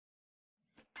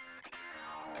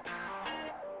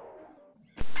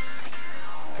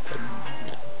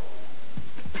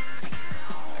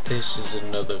This is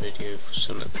another video for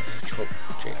Sonic the Hedgehog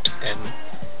Project M,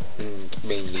 and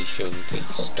mainly showing the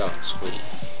start screen.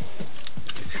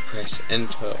 If you press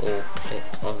enter or click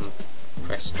on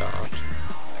press start,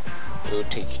 it will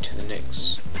take you to the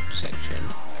next section,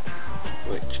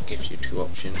 which gives you two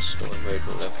options, story mode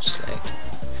or level select.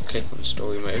 If you click on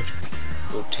story mode,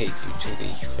 it will take you to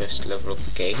the first level of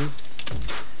the game,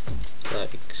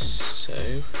 like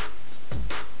so.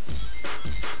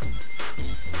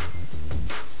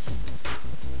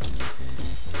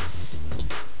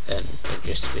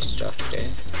 Just restarted it.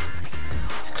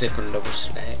 If you click on double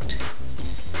select,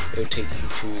 it will take you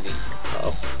to the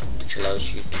hub, which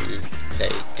allows you to play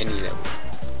any level.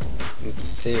 In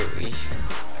theory,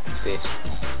 this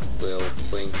will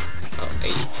bring out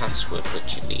a password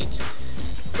which it needs,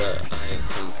 but I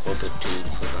haven't bothered to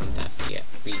program that yet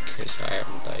because I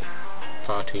am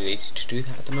far too lazy to do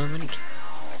that at the moment.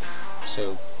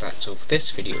 So that's all for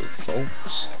this video,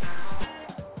 folks.